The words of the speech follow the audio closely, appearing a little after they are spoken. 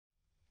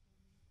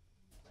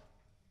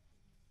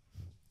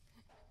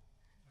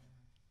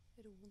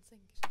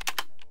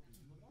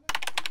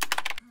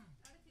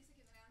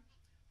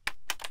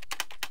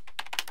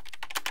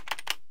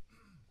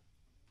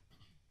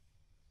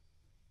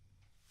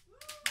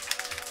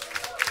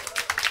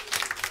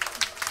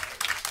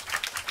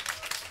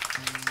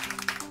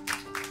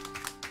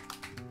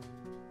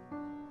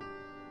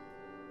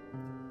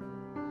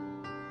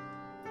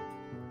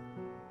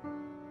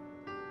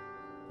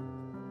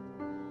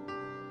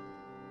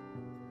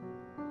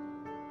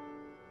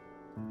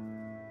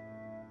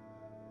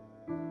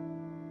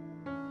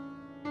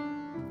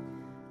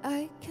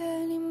I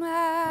can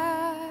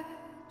imagine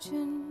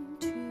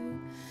to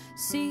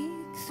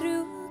seek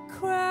through a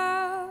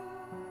crowd,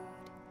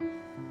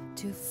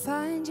 to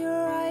find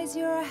your eyes,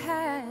 your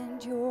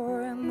hand,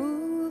 your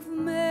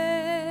movement.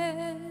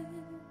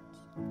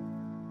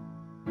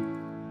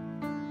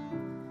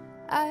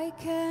 I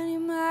can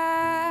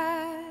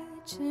imagine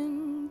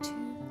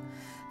to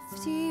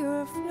see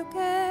your look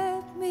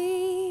at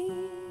me,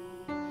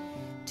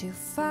 to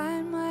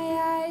find my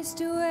eyes,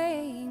 the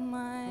way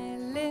my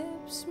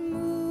lips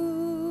move.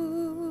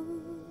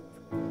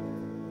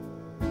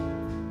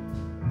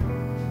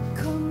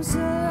 Comes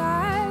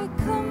alive,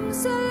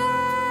 comes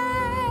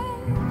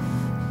alive,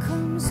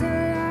 comes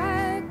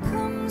alive,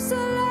 comes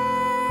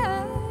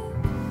alive,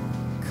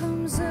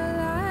 comes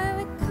alive,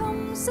 it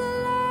comes alive.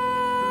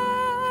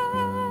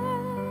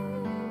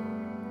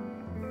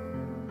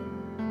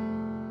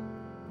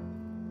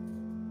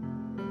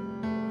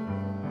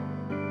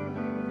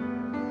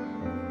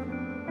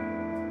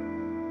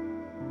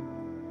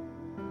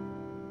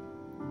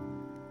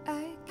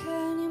 I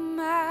can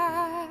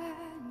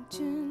imagine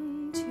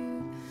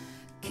to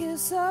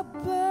kiss a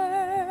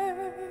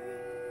bird,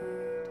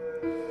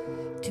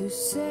 to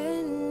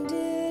send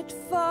it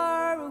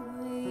far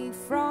away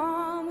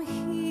from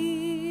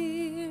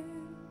here.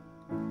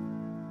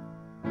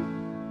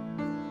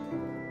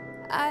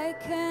 I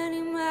can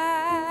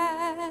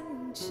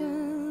imagine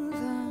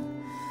the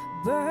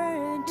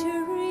bird to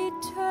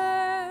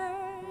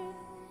return.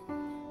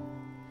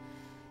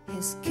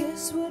 His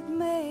kiss would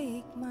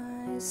make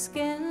my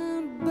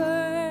skin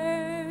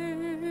burn.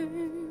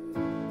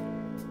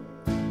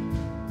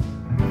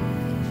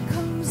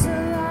 Comes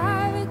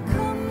alive, it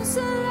comes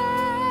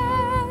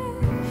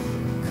alive,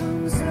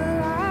 comes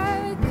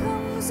alive,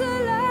 comes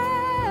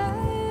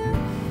alive,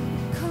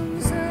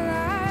 comes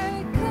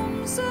alive,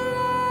 comes alive.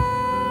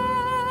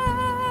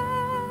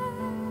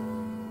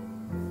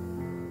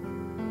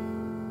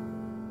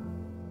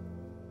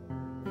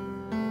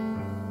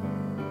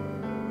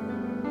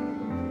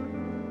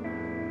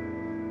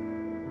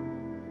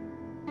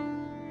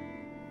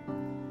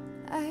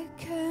 I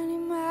can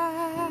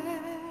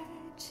imagine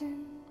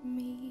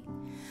me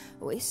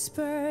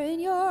whisper in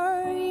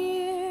your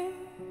ear.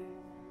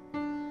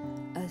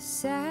 A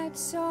sad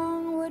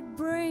song would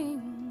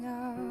bring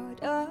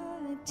out a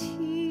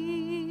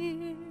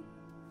tear.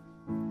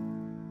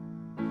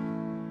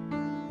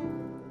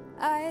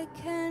 I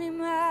can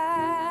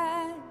imagine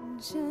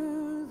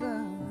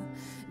the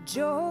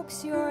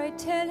jokes you're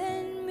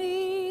telling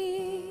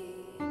me.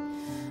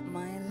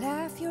 My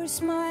laugh, your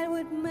smile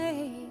would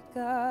make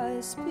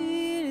us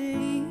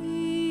believe.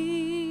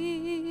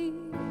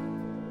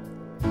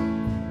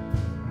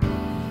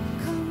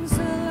 Comes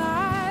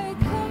alive,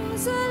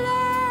 comes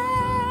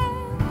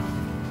alive,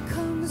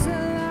 comes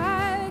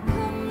alive,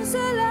 comes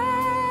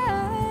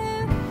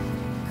alive,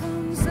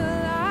 comes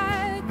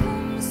alive,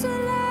 comes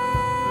alive.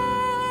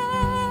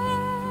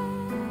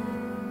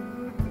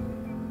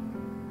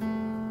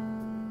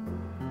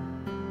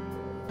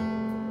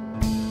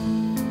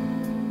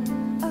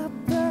 A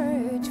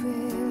bird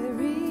will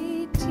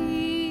redeem.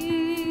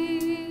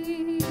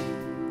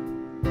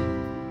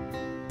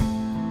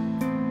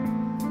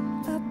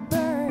 A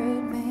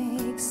bird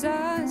makes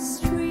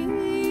us dream.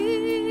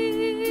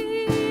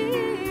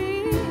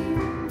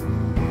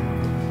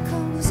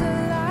 Comes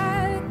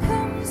alive,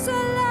 comes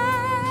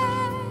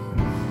alive,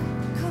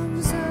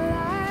 comes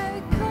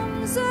alive,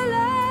 comes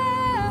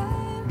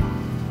alive,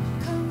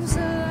 comes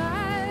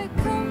alive,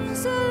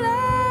 comes alive.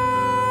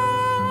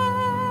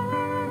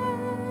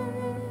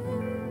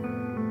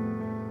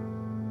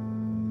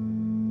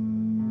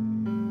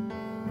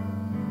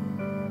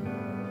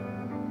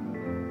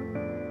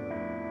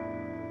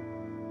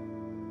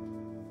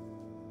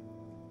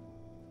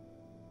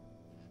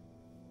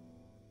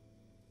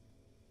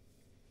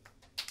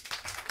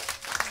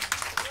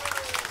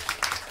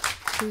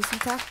 Tusen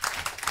takk.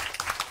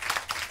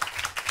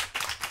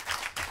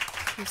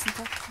 Tusen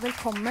takk.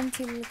 Velkommen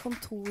til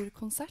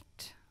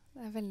kontorkonsert.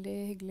 Det er veldig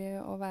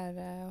hyggelig å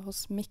være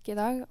hos Mikk i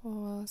dag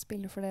og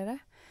spille for dere.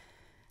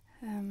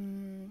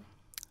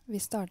 Vi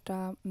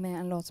startet med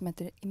en låt som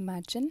heter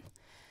Imagine,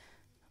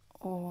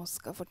 og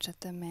skal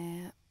fortsette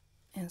med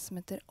en som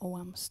heter Oh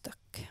I'm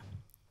Stuck. Jeg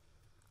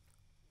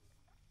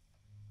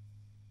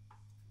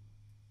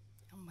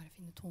må bare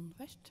finne tonen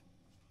først.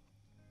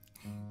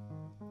 Så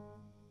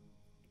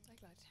er jeg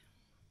klar.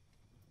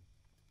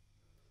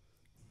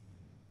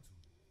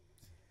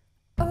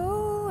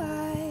 Oh, I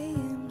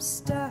am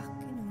stuck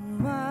in a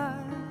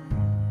mud,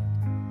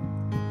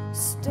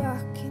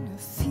 stuck in a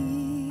field.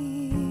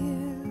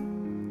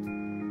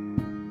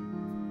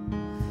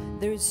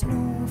 There's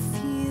no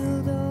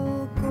field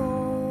of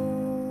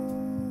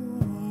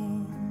gold,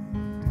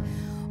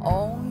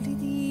 only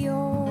the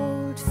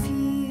old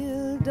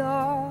field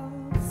of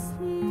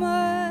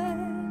mud.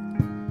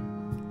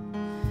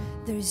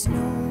 There's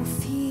no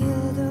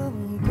field of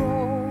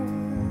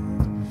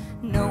gold,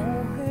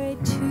 nowhere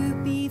to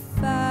be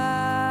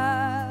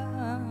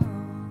found.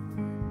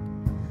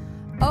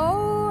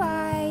 Oh,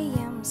 I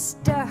am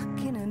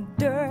stuck in a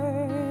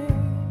dirt,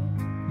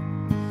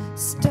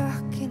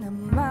 stuck in a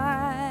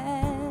mine.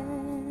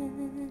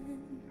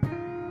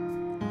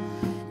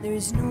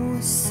 There's no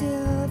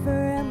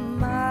silver in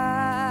mine,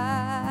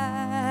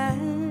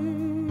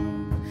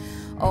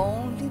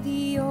 only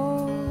the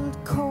old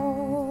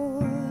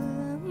coal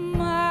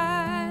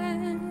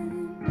mine.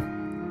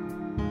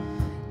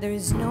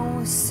 There's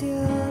no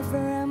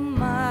silver in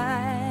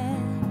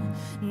mine,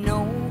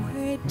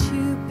 nowhere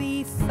to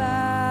be found.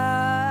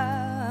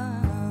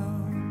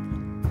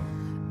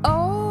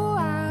 Oh,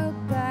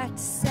 I've got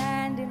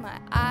sand in my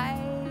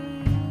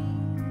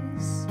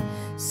eyes,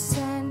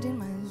 sand in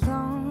my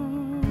lungs.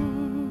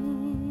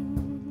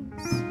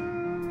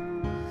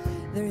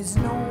 There's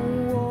no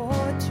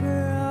water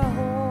to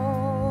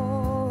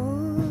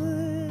hold,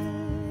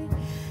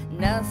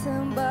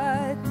 nothing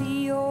but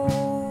the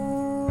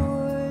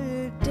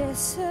old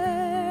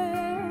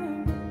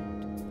desert.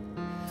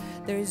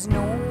 There's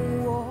no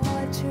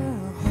water to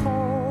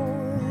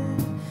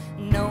hold,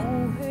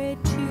 nowhere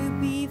to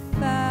be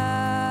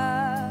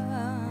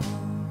found.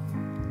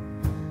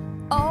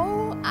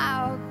 Oh,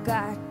 I've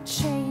got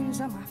chains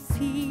on my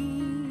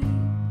feet,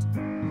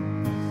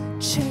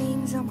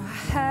 chains on my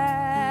hands.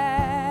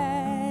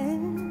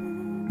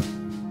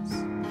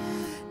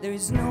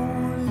 There's no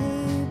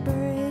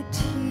liberty,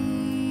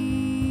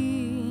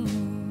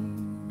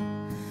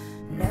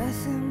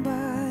 nothing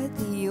but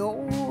the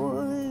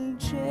old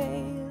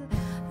jail.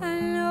 I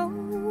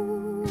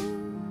know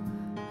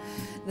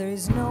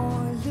there's no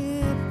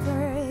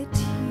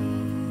liberty,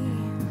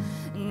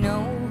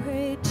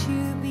 nowhere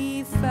to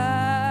be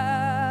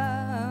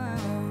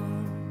found.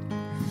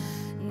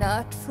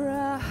 Not for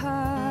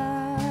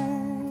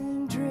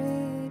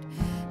 100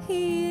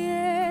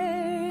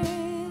 years,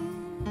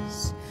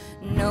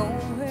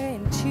 nowhere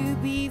to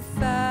be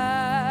found.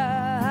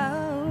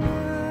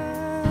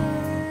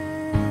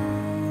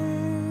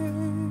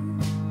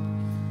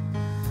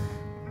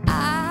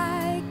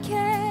 I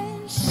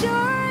can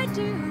sure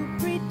do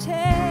pretend,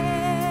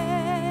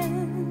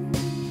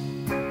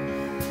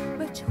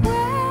 but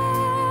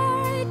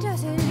where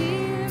does it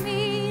leave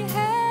me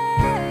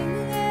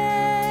hanging?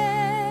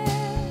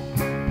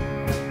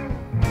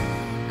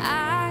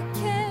 I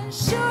can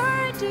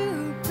sure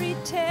do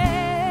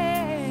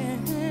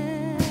pretend,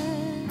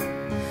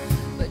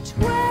 but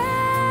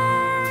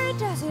where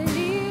does it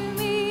leave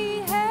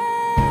me hanging?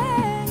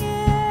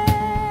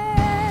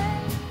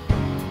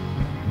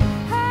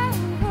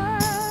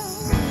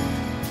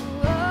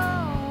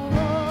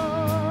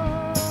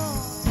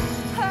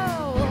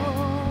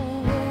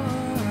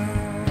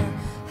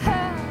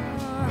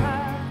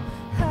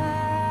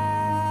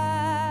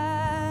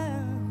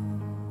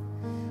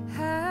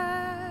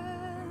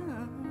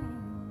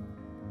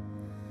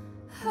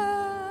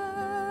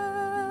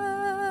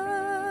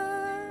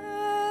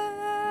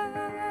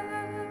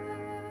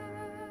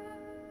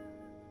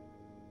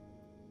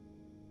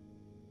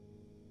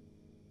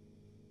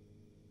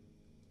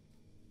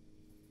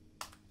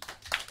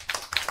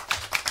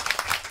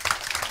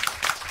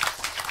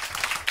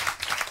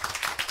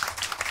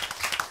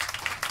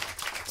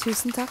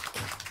 Tusen takk.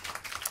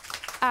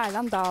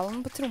 Erland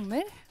Dalen på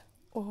trommer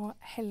og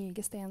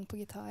Helge Steen på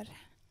gitar.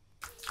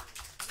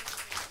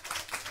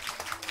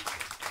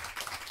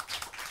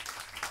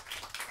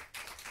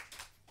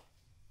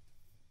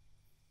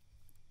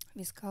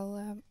 Vi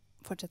skal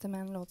fortsette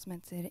med en låt som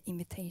heter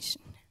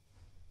Invitation.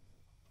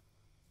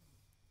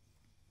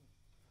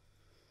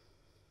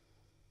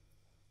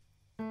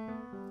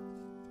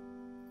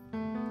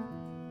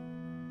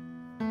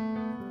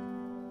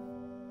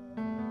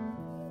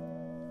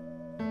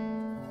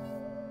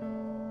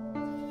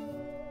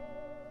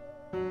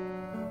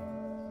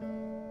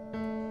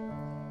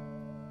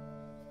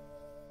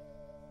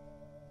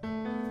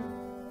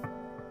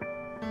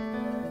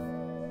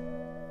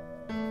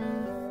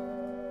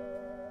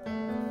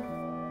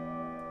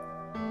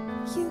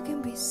 You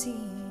can be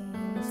seen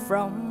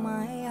from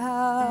my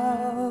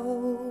house.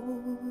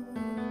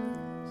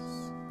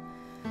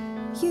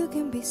 You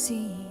can be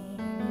seen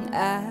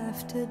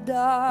after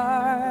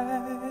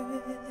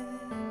dark.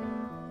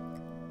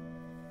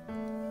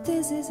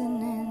 This is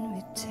an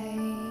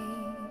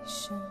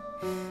invitation.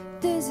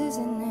 This is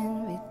an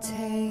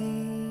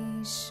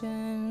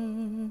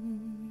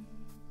invitation.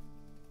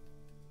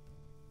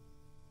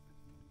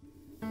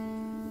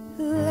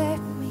 Let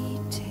me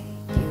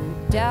take you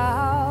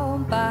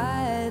down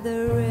by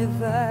the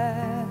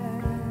river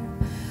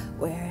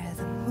where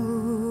the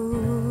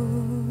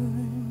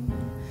moon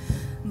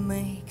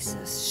makes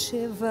us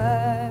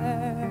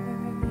shiver.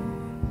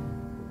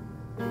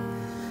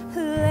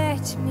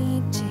 Let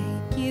me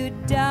take you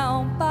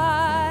down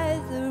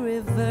by the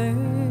river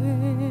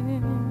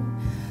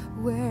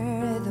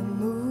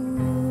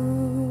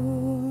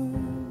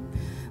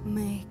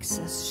makes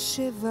us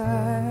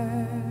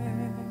shiver,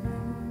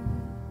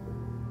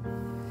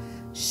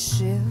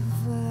 shiver.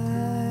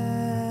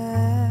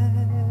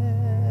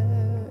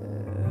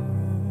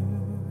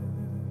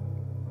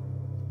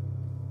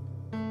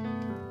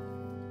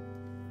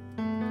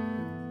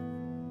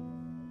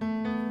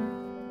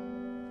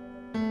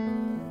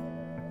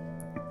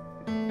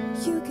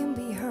 You can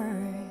be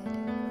heard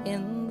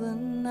in the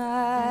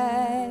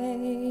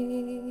night.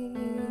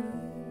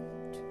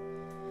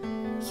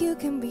 You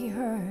can be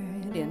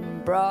heard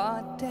in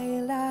broad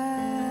daylight.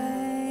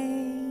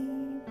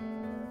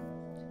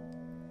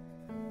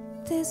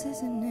 This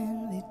is an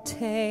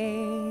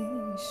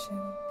invitation.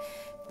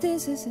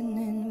 This is an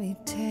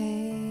invitation.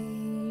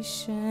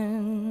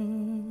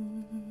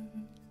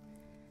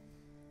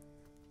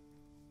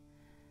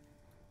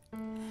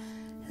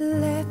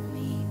 Let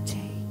me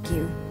take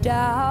you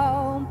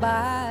down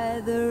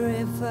by the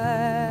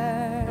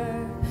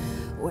river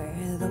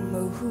where the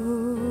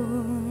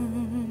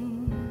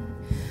moon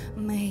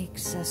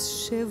makes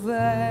us shiver.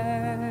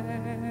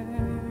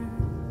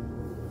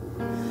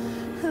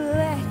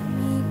 Let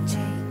me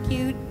take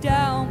you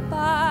down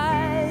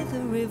by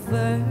the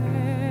river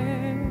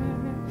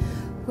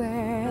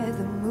where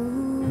the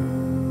moon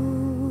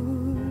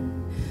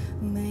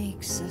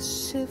makes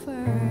us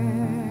shiver.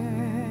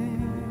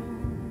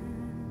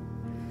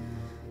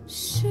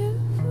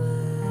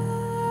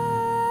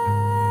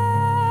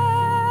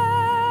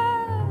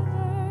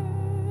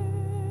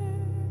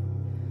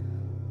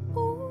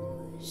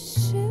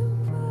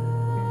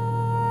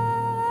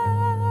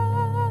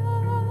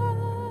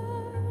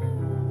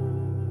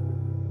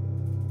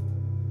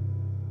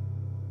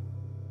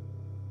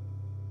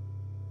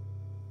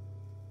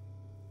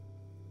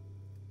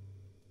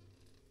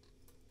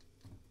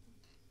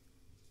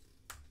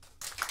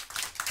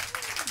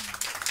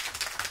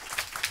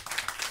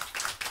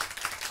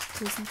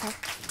 Tusen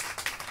takk.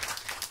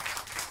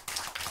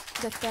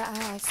 Dette er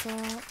altså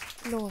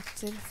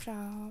låter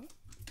fra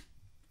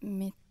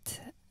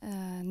mitt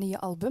nye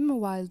album,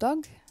 Wild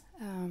Dog,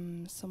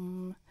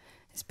 som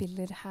jeg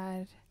spiller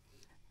her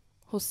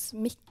hos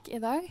Mick i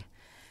dag.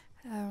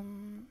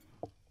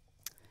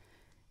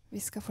 Vi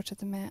skal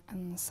fortsette med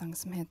en sang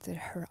som heter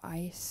Her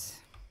Eyes.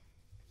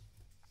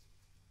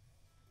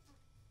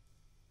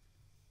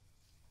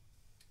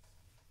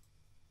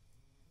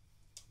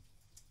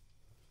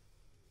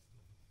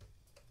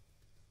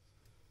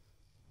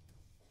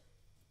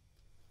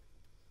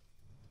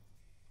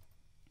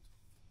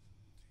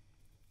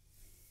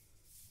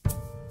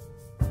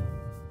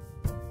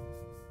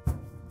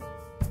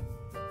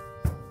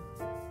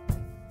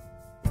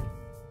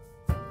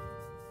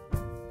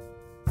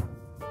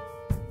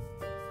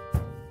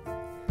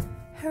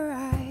 Her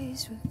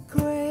eyes were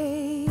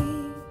gray.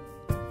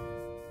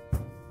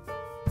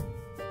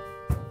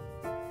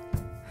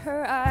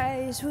 Her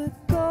eyes were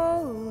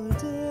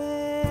golden.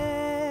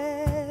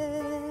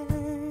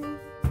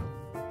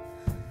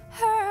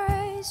 Her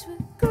eyes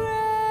were gray.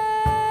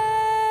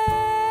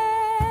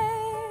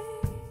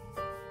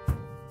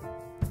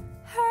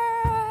 Her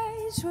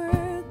eyes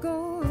were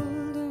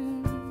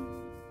golden.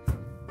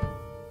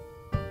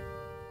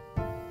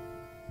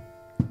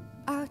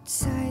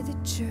 Outside the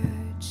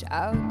church,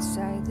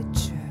 outside the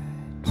church,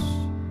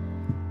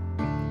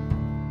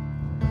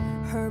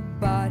 her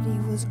body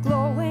was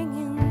glowing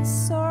in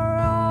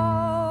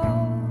sorrow.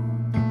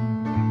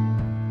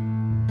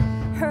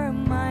 Her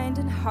mind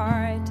and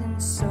heart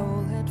and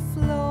soul had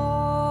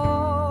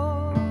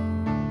flowed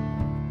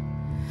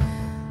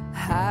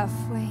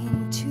halfway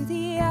into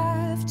the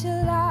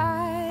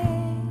afterlife,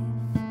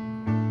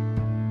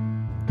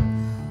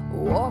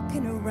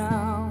 walking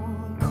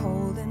around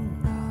cold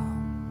and numb.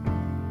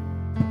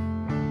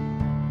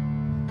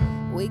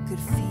 We could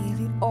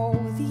feel it all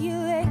with the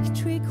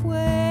electric waves,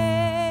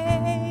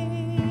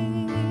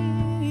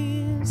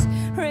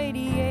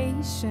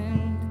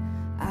 radiation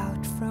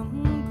out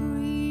from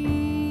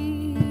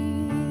grief,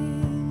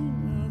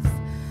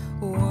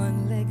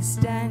 one leg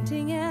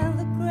standing in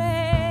the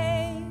grave.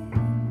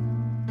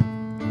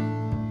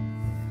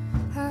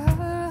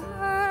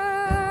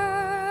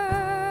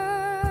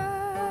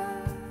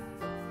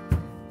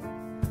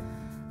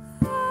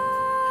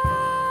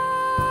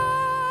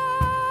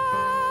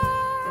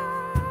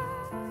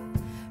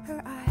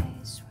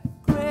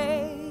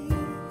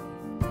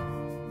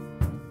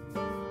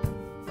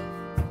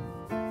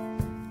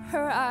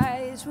 Her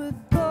eyes were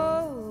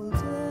golden.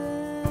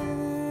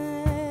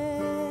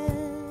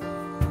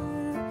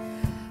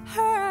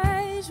 Her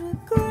eyes were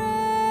gray.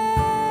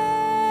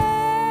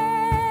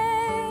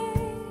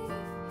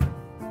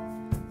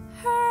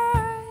 Her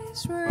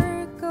eyes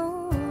were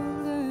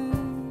golden.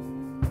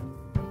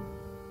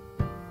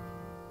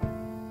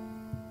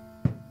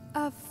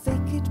 A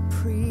wicked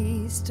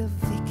priest, a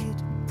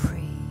wicked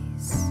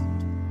priest,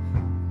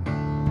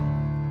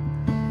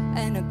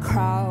 and a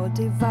crowd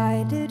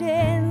divided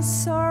in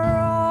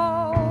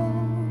sorrow.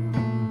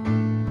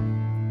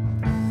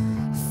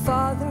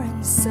 Father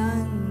and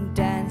son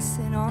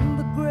dancing on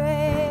the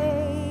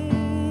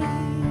grave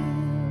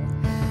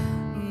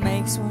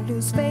makes one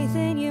lose faith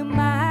in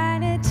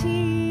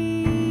humanity.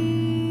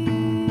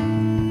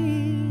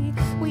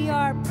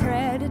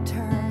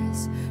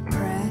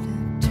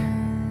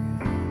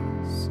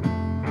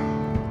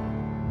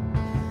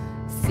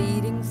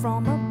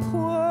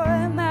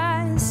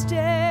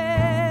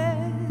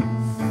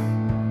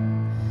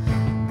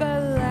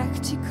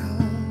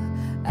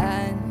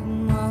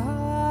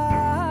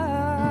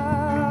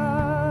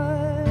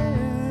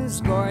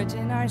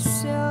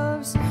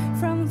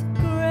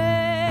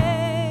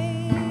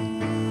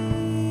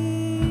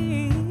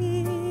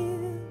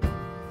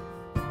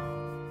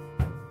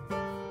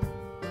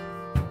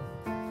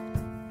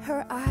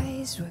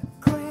 eyes were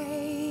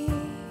gray.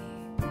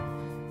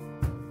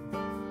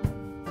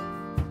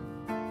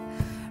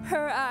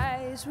 Her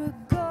eyes were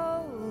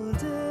golden.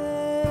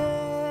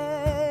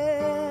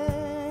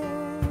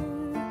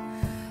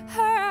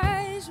 Her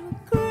eyes were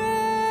gray.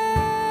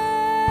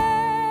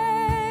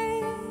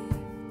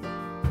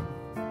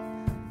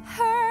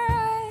 Her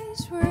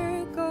eyes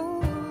were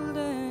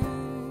golden.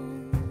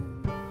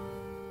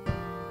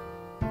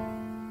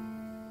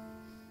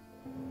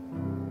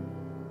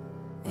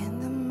 In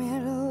the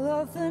middle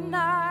of the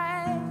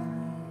night,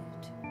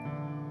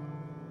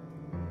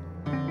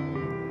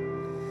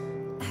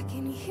 I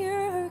can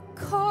hear her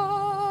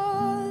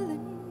calling.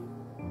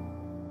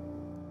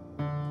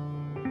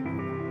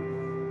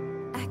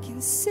 I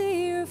can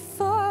see her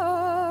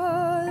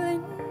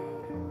falling.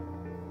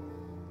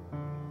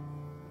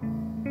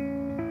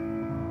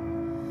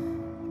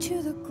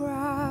 To the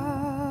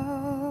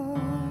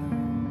ground.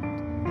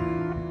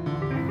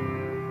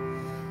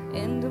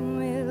 In the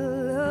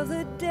middle of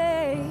the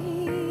day,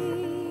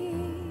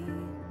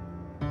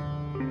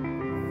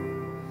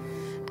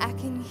 I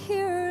can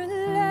hear her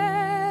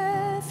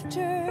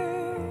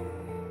laughter.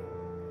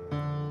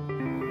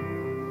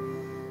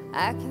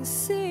 I can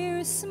see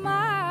her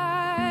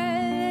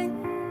smiling.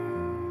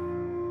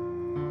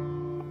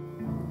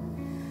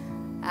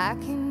 I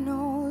can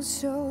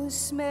also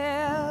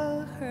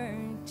smell her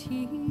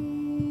tears.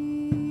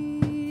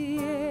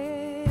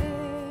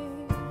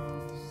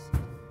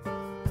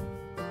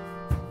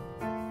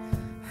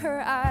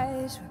 Her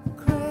eyes were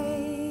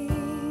gray.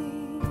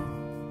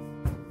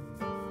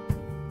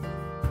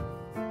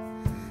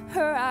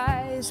 Her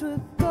eyes were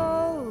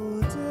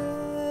golden.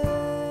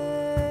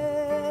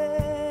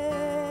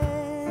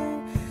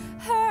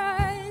 Her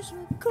eyes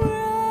were gray.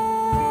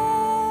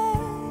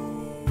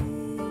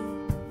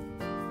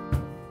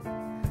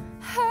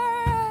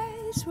 Her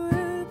eyes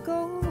were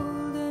golden.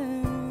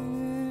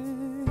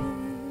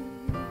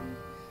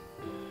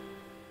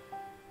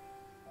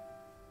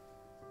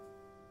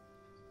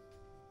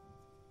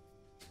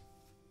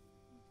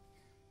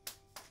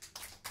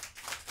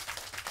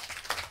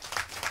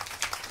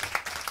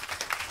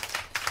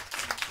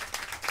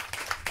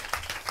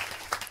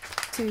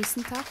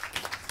 Tusen takk,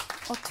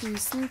 og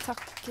tusen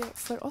takk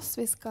for oss.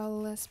 Vi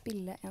skal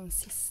spille en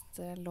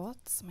siste låt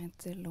som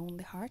heter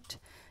Lonely Heart.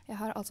 Jeg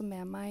har altså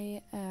med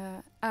meg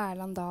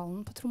Erland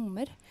Dalen på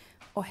trommer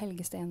og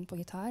Helge Steen på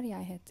gitar.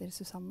 Jeg heter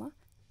Susanna.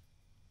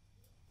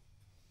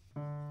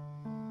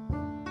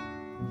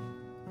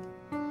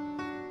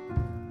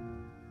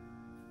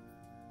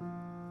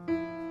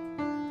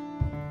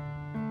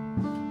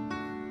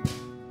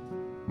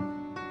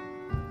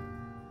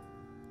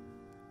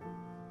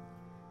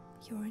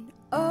 You're an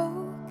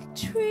oak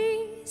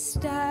tree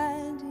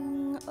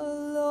standing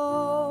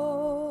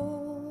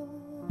alone,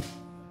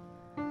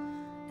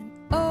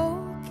 an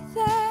oak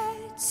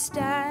that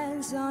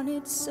stands on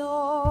its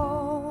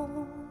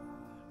own.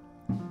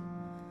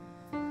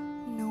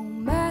 No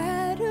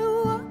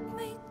matter what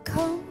may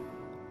come,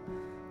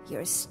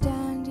 you're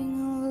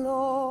standing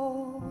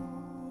alone.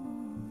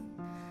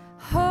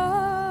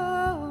 Holding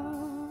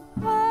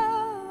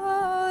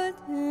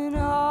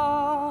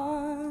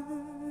on.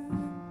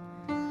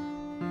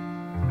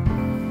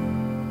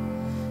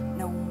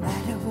 No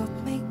matter what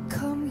may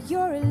come,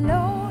 you're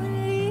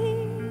lonely.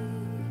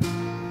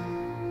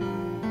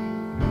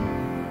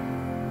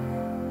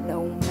 No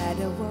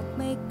matter what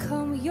may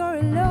come,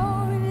 you're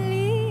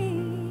lonely.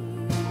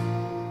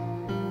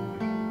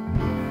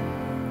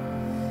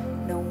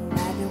 No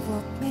matter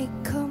what may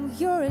come,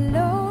 you're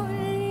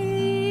lonely.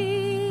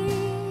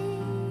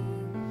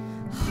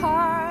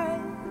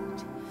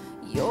 Heart,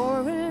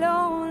 you're a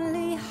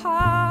lonely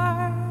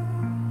heart.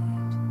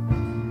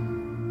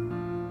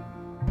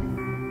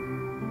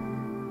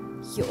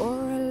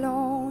 You're a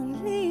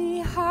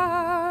lonely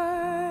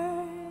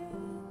heart.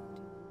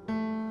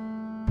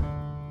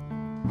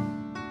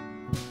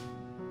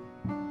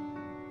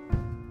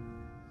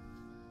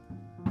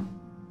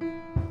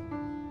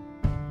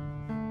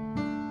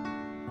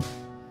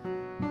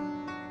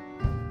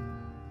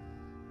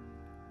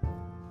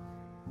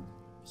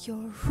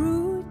 Your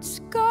roots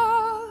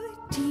go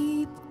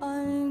deep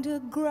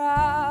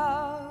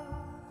underground,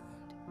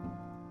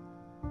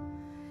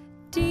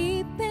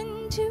 deep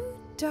into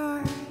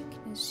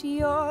darkness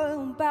you're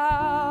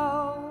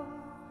bound.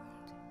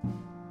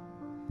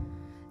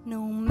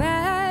 No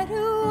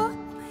matter what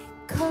may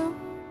come,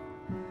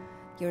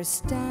 you're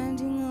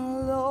standing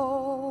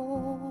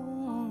alone.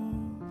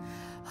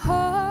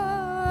 Holding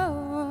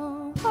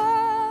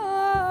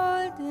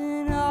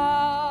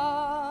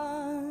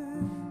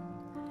on.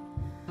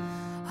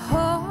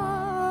 Holding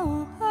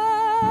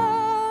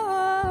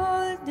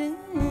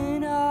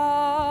on.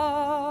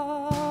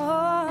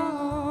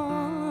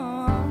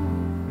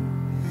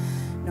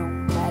 No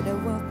matter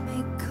what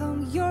may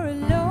come, you're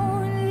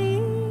lonely.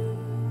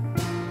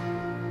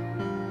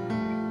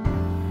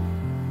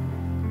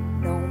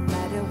 No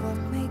matter what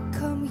may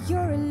come,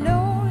 you're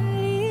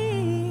lonely.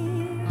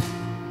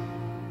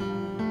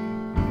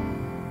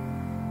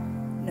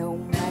 No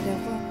matter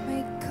what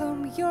may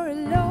come, you're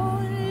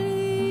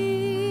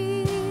lonely.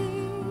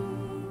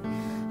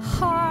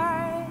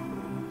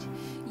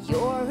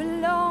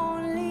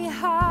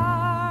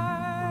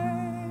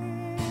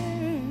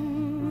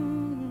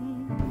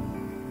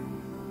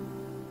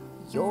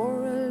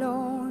 you're a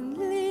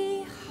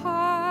lonely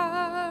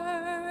heart.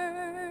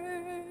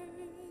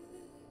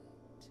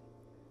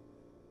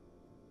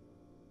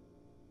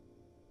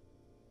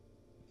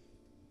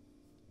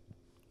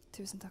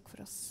 Tusen takk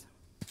for oss.